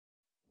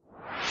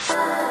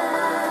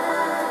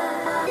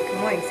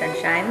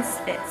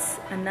sunshines. It's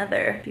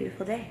another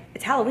beautiful day.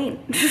 It's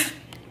Halloween.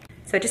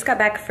 So I just got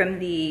back from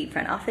the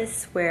front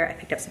office where I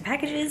picked up some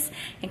packages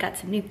and got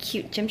some new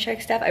cute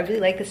Gymshark stuff. I really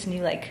like this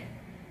new like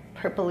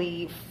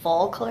purpley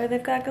fall color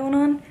they've got going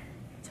on.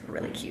 It's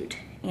really cute.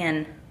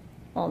 And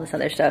all this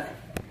other stuff.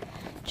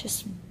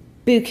 Just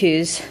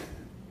bukus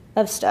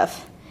of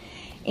stuff.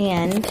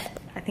 And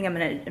I think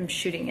I'm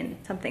shooting in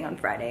something on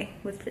Friday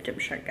with the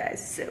Gymshark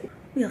guys, so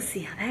we'll see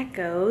how that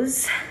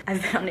goes.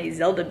 I've been on a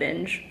Zelda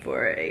binge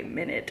for a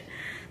minute,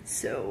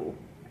 so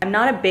I'm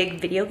not a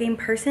big video game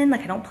person.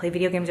 Like, I don't play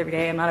video games every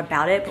day. I'm not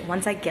about it, but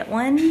once I get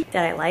one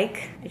that I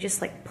like, I just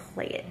like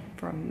play it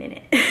for a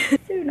minute.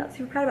 So not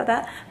super proud about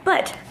that,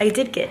 but I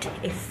did get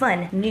a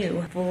fun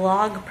new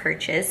vlog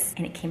purchase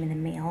and it came in the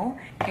mail.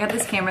 I got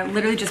this camera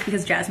literally just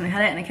because Jasmine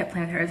had it and I kept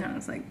playing with hers and I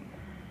was like,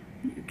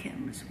 your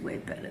camera's way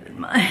better than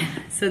mine.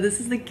 So this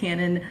is the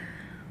Canon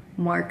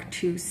Mark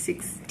II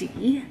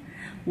 6D,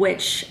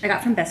 which I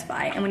got from Best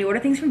Buy. And when you order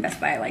things from Best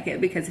Buy, I like it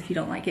because if you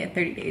don't like it in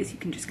 30 days, you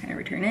can just kind of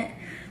return it.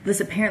 This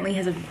apparently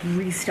has a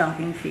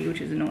restocking fee,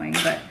 which is annoying,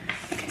 but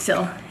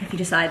still, if you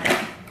decide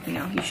that, you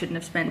know, you shouldn't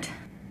have spent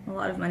a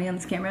lot of money on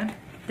this camera,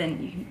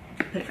 then you can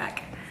put it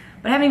back.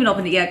 But I haven't even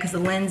opened it yet because the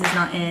lens is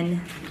not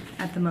in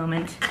at the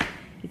moment.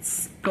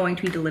 It's going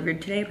to be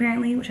delivered today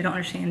apparently, which I don't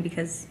understand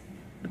because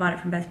I bought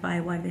it from Best Buy.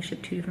 Why do they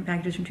ship 2 different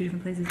packages from 2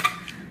 different places?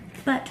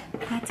 But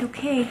that's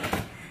okay.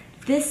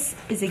 This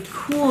is a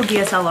cool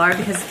DSLR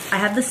because I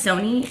have the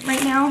Sony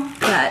right now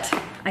that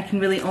I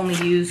can really only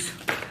use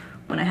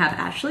when I have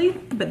Ashley.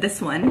 But this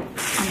one,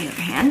 on the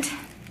other hand,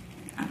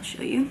 I'll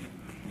show you,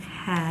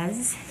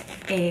 has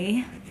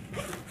a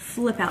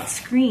flip out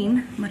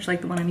screen, much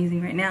like the one I'm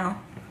using right now.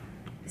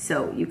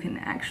 So you can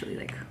actually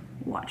like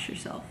watch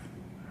yourself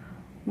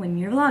when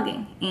you're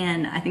vlogging.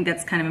 And I think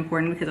that's kind of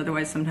important because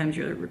otherwise sometimes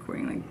you're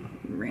recording like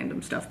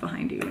random stuff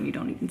behind you and you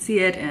don't even see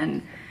it.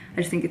 And I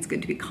just think it's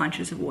good to be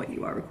conscious of what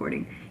you are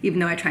recording. Even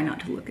though I try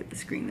not to look at the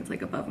screen that's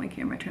like above my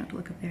camera, I try not to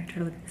look up there, I try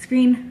to look at the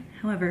screen.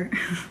 However,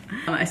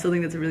 I still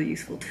think that's a really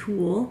useful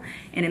tool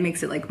and it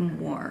makes it like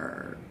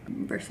more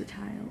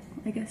versatile,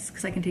 I guess,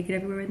 because I can take it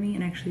everywhere with me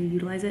and actually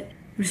utilize it.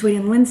 I'm just waiting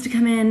on the lens to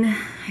come in.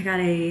 I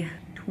got a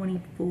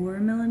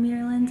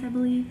 24mm lens, I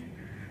believe.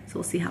 So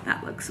we'll see how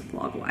that looks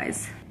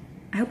vlog-wise.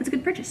 I hope it's a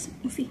good purchase.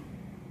 We'll see.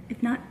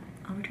 If not,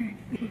 I'll return.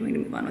 We're going to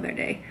move on with our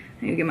day.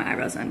 I need to get my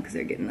eyebrows done because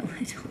they're getting a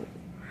little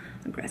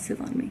aggressive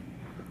on me.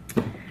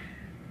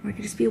 Or I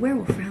could just be a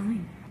werewolf for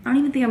Halloween. I don't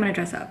even think I'm gonna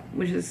dress up,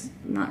 which is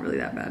not really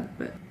that bad,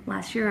 but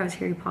last year I was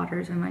Harry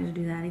Potter, so I might just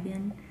do that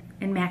again.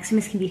 And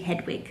Maximus can be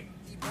Hedwig.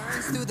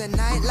 Burns through the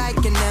night like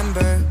an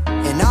ember,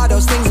 and all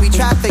those things we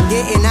try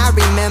forgetting I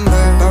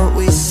remember. But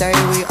we say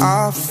we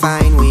all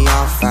fine, we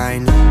all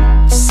fine.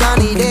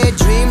 Sunny day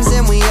dreams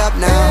and we up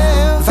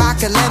now.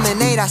 Vodka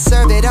lemonade, I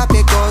serve it up,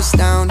 it goes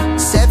down.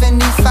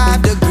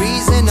 75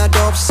 degrees in a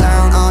dope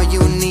sound. All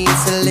you need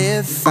to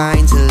live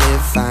fine, to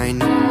live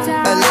fine.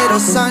 A little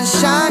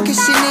sunshine cause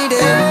she need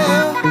it.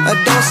 A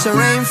dose of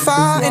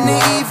rainfall in the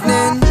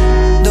evening.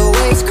 The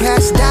waves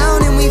crash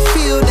down and we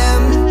feel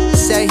them.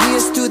 Say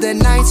here's to the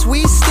nights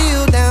we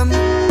steal them.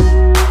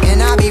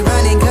 And I be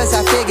running cause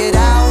I figured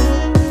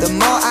out the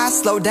more I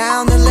slow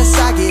down, the less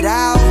I get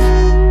out.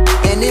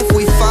 And if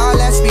we fall,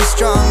 let's be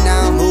strong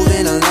now.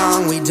 Moving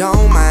along, we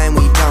don't mind,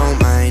 we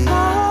don't mind.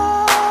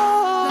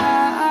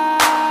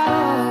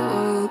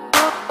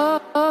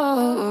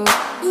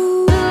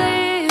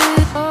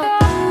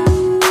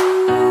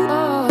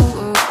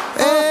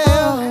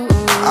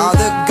 All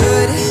the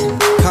good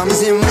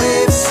comes in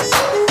waves.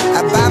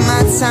 I buy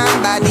my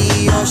time by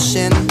the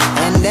ocean.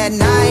 And at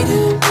night,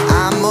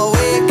 I'm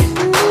awake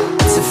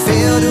to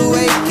feel the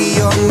wake of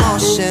your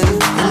motion.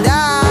 And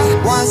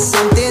I want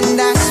something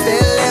that's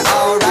feeling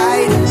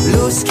alright.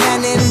 Loose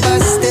cannon,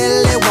 but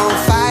still it won't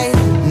fight.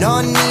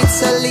 No need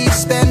to leave,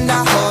 spend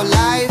our whole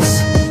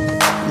lives.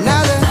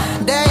 Another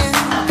day in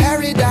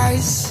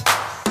paradise.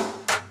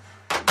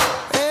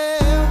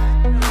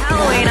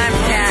 Halloween, I'm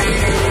Kat.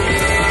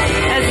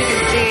 As you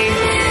can see,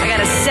 I got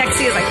as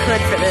sexy as I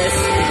could for this.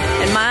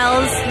 And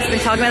Miles has been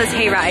talking about this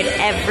hayride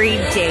every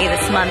day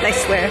this month, I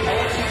swear.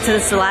 So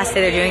this is the last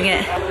day they're doing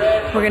it.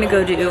 We're gonna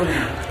go do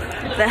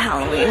the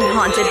Halloween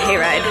haunted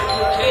hayride.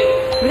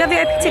 We got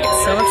VIP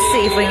tickets, so let's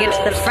see if we can get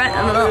to the front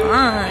of the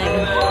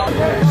line.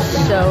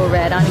 So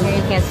red on here,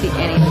 you can't see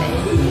anything.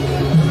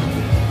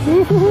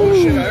 Oh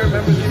shit, I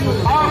remember this one.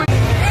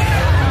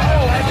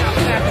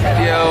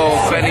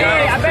 Yo, Benny. I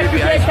bet you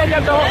can't catch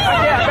up the whole I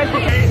bet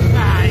you can't.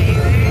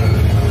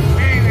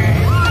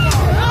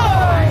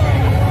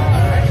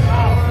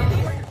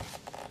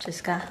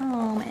 Just got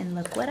home and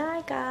look what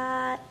I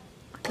got.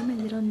 Look at my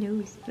little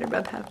nose. I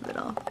rubbed half of it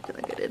off. I feel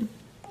like I did.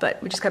 But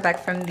we just got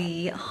back from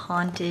the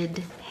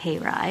haunted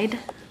hayride.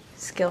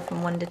 Scale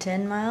from 1 to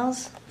 10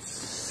 miles.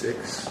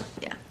 6.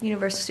 Yeah,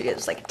 Universal Studios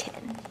was like a 10.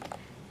 And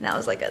that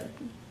was like a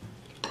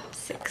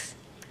 6.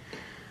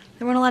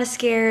 There weren't a lot of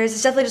scares.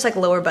 It's definitely just like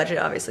lower budget,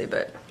 obviously,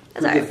 but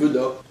that's alright. Good food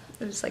though.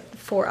 There's like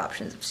 4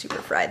 options of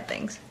super fried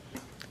things.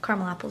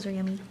 Caramel apples are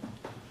yummy.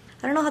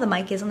 I don't know how the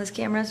mic is on this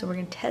camera, so we're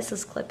gonna test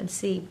this clip and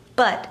see,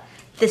 but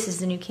This is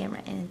the new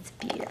camera and it's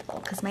beautiful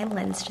because my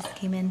lens just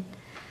came in.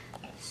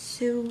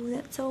 So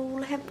that's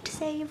all I have to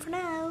say for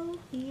now.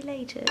 See you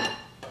later.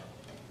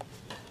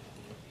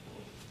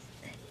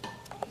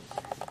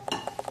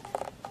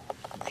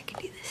 I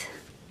can do this.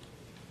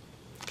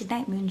 Good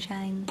night,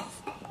 moonshines.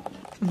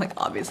 I'm like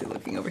obviously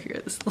looking over here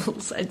at this little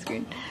side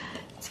screen.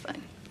 It's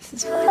fine. This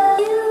is fine.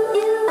 Good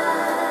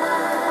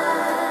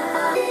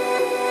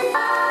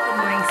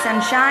morning,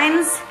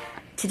 sunshines.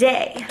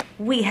 Today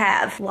we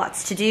have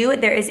lots to do.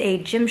 There is a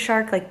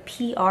Gymshark like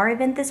PR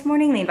event this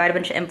morning. They invite a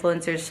bunch of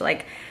influencers to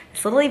like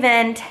this little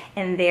event,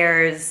 and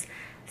there's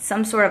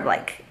some sort of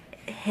like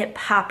hip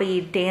hoppy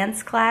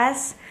dance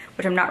class,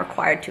 which I'm not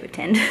required to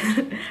attend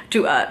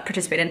to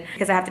participate in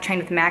because I have to train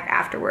with Mac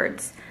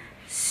afterwards.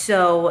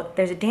 So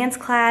there's a dance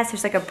class,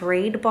 there's like a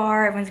braid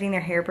bar, everyone's getting their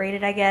hair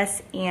braided, I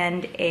guess,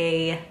 and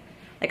a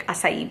like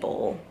acai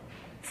bowl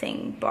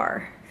thing,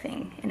 bar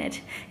thing in it.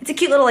 It's a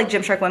cute little like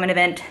Gymshark women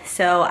event,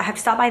 so I have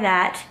to stop by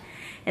that,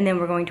 and then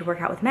we're going to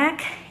work out with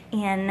Mac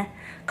and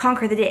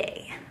conquer the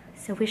day.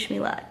 So wish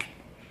me luck.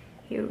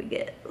 Here we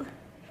go.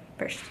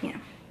 First, you know,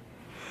 I'm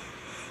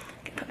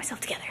gonna put myself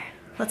together.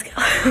 Let's go.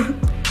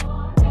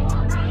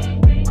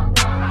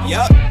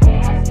 Yup.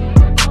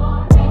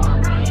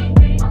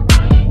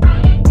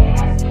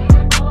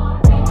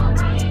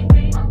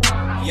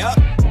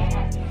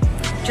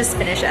 Just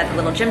finished at the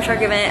little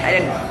Gymshark event. I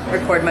didn't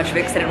record much of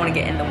it because I didn't want to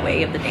get in the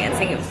way of the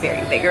dancing. It was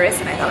very vigorous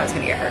and I thought I was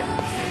gonna get hurt.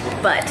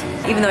 But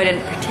even though I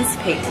didn't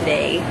participate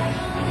today,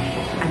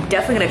 I'm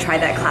definitely gonna try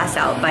that class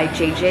out by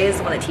JJ is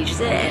the one that teaches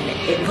it, and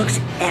it looked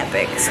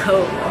epic.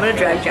 So I'm gonna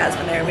drag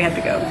Jasmine there and we have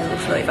to go because it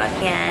looks really fun.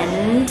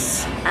 And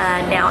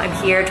now I'm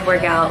here to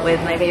work out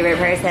with my favorite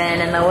person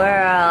in the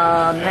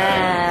world,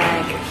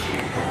 Mac.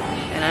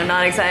 And I'm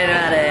not excited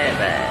about it,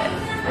 but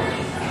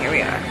here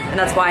we are. And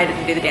that's why I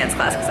didn't do the dance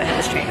class, because I had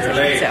this training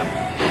session, so.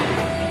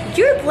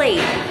 You're late.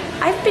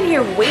 I've been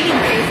here waiting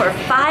for you for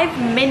 5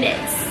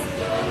 minutes.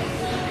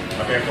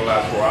 I've been for the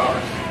last 4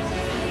 hours.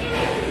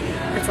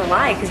 That's a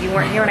lie, because you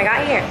weren't here when I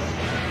got here.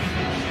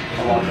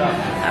 A long time.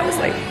 I was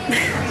late.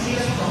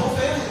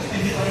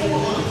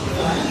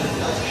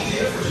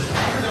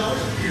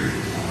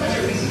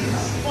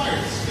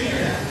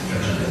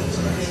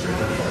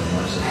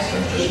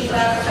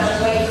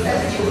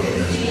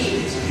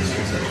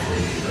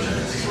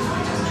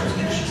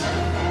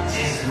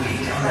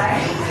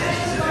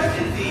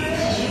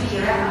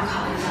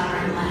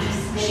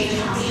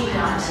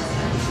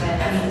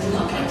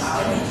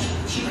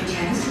 She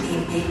pretends to be a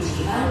big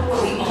diva, but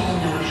we all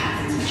know what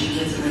happens when she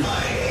gives them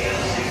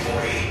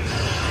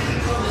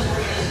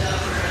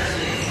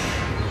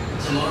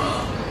tomorrow.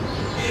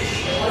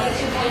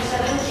 What's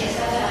 2.7? Yes,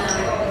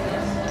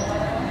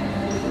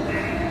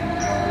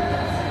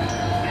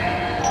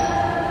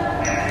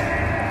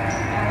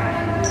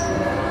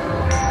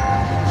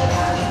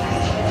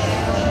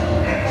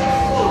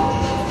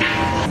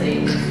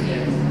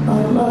 I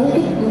like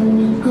it when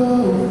you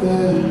go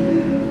there.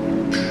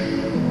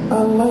 I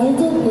like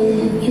the way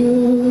you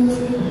use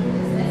it.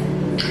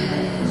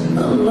 I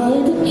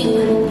like that you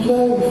don't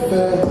play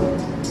fair.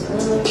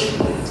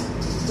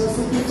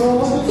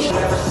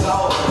 Never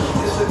sold.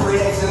 This for 3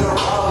 days in a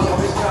row. Yo,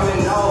 bitch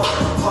coming over.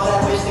 Told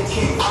that bitch to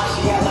kick rock.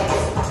 She act like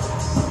it's.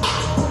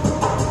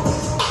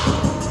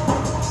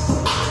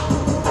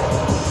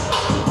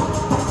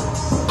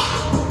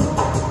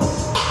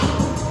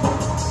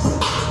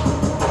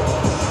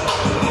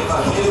 If I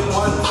hit it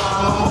 1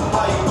 time, I'ma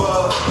pipe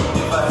up.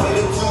 If I hit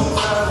it 2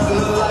 times, then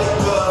the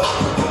light up.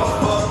 If I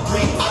fuck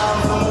 3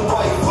 times, I'ma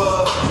wipe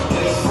up.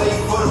 It ain't safe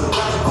for the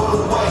black or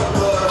the white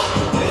blood.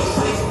 It ain't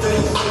safe for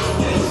the sick.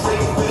 It ain't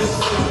safe for the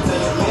sick.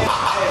 Tell your man,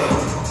 hey,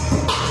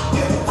 if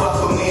you fuck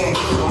with me and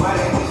get some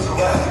money, get some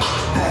gun.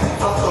 Hey,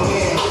 fuck with me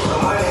and get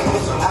some money,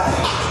 get some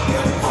money.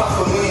 If you fuck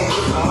with me and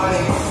get some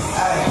money,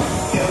 hey,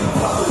 if you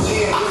fuck with G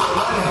and get some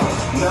money,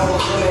 never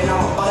really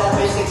know. All that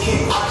bitch that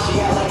kick rock, she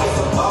act like it's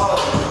a ball.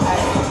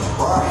 Hey,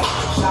 right,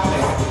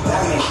 shopping, that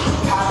means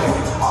copping,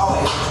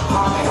 always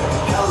popping,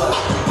 hella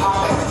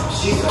popping.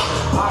 She's a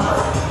popper,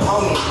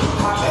 homie,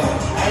 popping,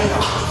 ain't no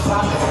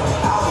stopping,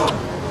 album.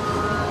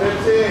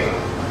 15.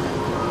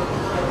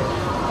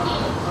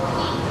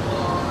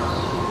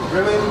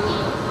 Really?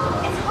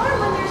 It's hard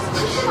when there's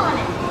cushion on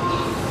it.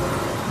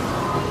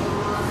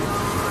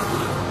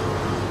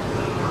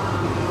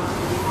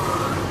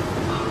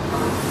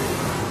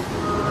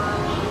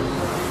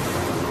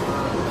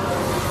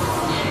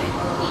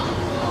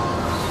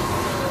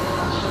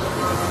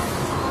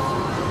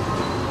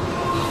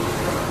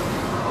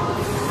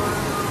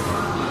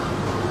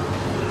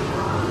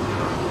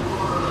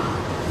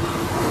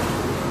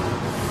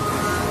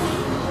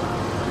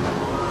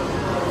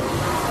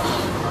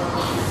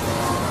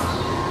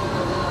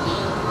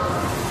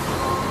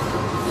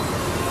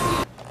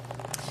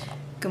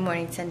 Good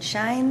morning,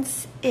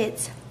 sunshines.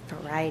 It's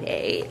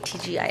Friday,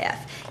 TGIF,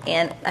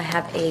 and I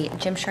have a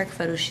Gymshark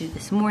photo shoot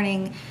this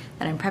morning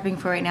that I'm prepping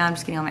for right now. I'm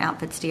just getting all my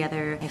outfits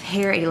together. I have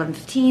hair at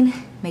 11:15,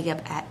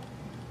 makeup at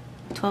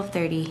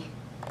 12:30,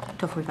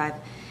 12:45,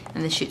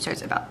 and the shoot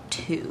starts about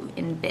 2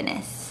 in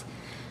Venice.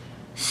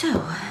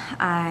 So,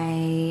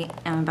 I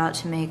am about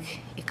to make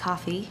a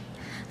coffee.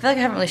 I feel like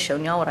I haven't really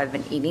shown y'all what I've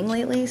been eating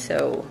lately,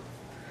 so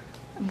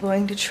I'm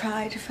going to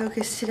try to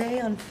focus today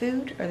on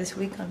food, or this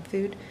week on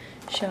food,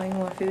 showing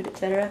more food,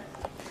 etc.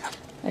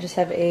 I just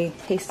have a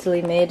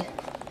hastily made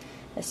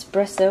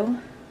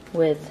espresso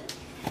with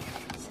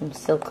some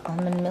silk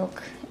almond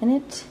milk in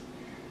it.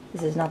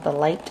 This is not the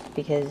light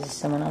because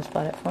someone else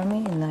bought it for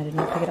me and I did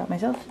not pick it up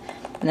myself.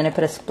 And then I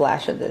put a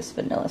splash of this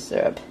vanilla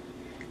syrup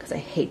because I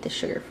hate the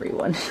sugar-free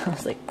one. I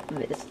was like,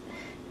 this is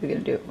gonna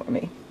do it for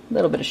me. A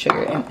little bit of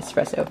sugar and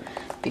espresso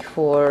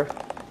before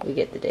we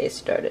get the day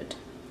started.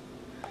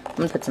 I'm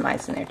gonna put some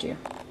ice in there too.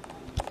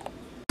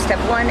 Step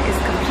 1 is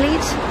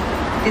complete.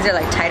 These are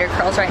like tighter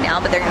curls right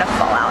now, but they're gonna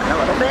fall out in a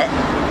little bit.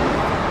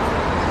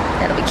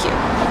 That'll be cute.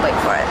 I'll wait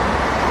for it.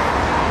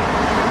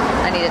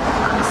 I need to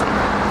honestly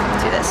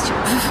do this too.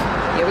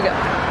 Here we go.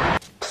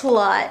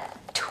 Plot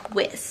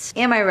twist.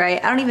 Am I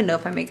right? I don't even know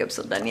if my makeup's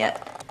still done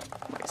yet.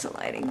 Where's the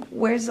lighting?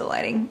 Where's the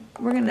lighting?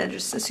 We're gonna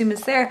just assume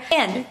it's there.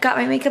 And got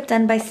my makeup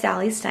done by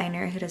Sally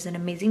Steiner, who does an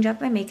amazing job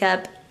with my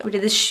makeup. We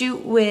did this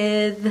shoot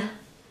with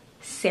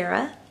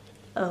Sarah.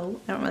 Oh,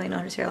 I don't really know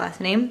how to say her last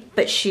name,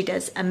 but she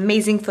does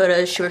amazing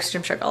photos. She works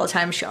at Gymshark all the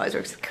time. She always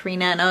works with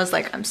Karina, and I was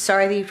like, I'm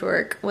sorry that you have to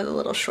work with a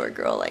little short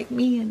girl like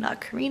me and not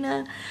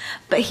Karina,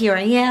 but here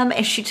I am,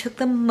 and she took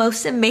the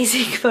most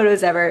amazing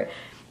photos ever.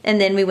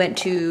 And then we went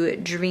to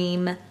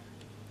Dream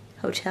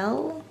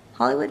Hotel,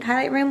 Hollywood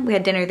Highlight Room. We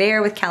had dinner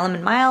there with Callum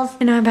and Miles,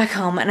 and now I'm back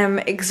home, and I'm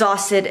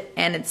exhausted,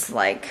 and it's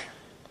like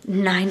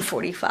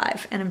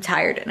 9:45, and I'm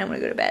tired, and I'm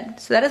gonna go to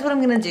bed. So that is what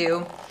I'm gonna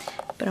do.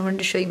 But I wanted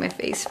to show you my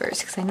face first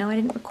because I know I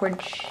didn't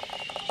record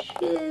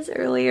shiz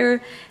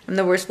earlier. I'm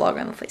the worst vlogger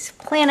on the face of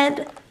the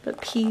planet,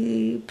 but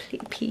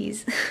please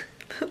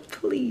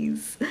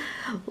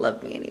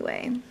love me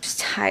anyway. I'm just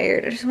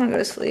tired. I just want to go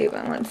to sleep.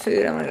 I want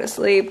food. I want to go to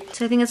sleep.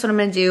 So I think that's what I'm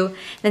gonna do. And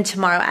then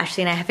tomorrow,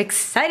 Ashley and I have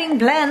exciting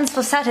plans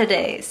for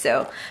Saturday.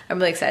 So I'm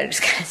really excited to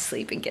just kind of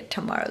sleep and get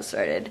tomorrow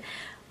started.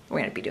 We're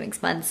gonna be doing some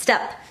fun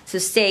stuff. So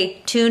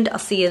stay tuned. I'll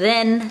see you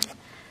then.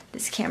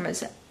 This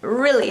camera's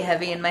really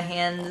heavy in my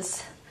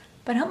hands.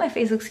 But I hope my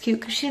face looks cute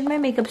because she did my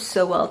makeup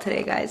so well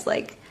today, guys.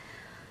 Like,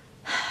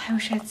 I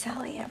wish I had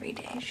Sally every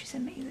day. She's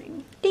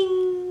amazing.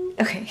 Ding!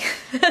 Okay,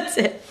 that's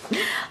it.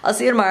 I'll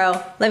see you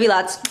tomorrow. Love you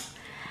lots.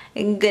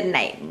 And good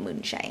night,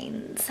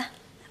 moonshines.